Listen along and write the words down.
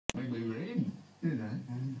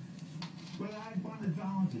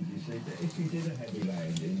advantage, you see, that if you did a heavy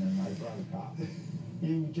landing and they broke up,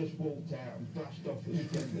 you just walked out and brushed off your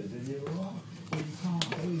fingers and you were off. But you can't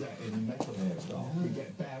do that in a metal aircraft. You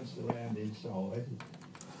get bounced around inside,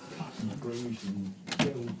 cut and bruised and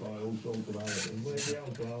killed by all sorts of other things. Where's the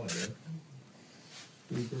old glider?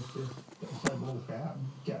 You just walk out and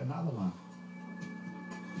get another one.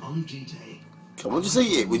 On G-Day. Come on, just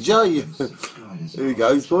eat it, would you? Here he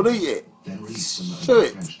goes, go on, eat it. Show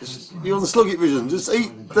it. You're on the Slug It Vision. Just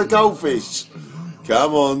eat the goldfish.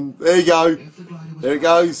 Come on. There you go. There it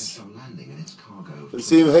goes. Let's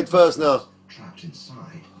see him head first now.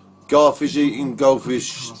 Garfish eating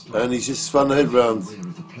goldfish, and he's just spun the head round.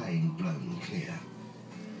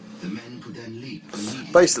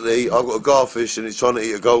 Basically, I've got a garfish and it's trying to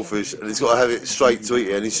eat a goldfish, and it's got to have it straight to eat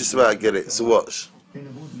it, and he's just about to get it. So watch.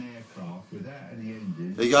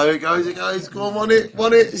 There you go, here it goes, here it goes. Go on, want it.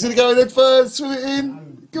 He's going to go in head first, swim it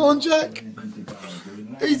in. Go on, Jack.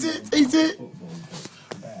 Eat it.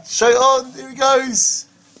 Straight on, here he goes.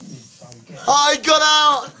 Oh, he got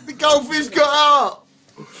out. The goldfish got out.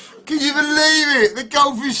 Can you believe it? The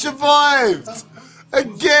goldfish survived.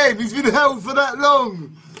 Again, he's been held for that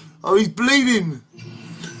long. Oh, he's bleeding.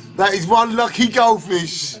 That is one lucky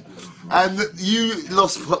goldfish. And you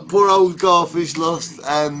lost, poor old Garfish lost,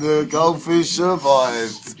 and the goldfish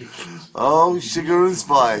survived. Oh, sugar and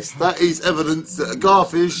spice. That is evidence that a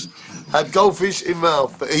Garfish had goldfish in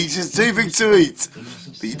mouth, but he's just too big to eat.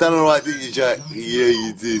 But you done alright, didn't you, Jack? Yeah,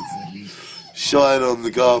 you did. Shine on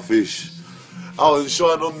the Garfish. Oh, and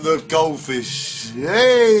shine on the goldfish.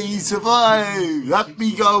 Hey, he survived.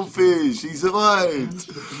 Happy goldfish, he survived.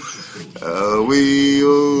 We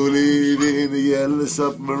all live in a yellow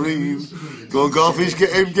submarine. Go on, Goldfish,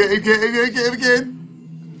 get him again.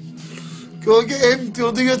 Go on, get him. Go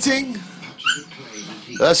on, do your thing.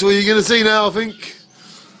 That's what you're going to see now, I think.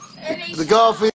 The Garfish.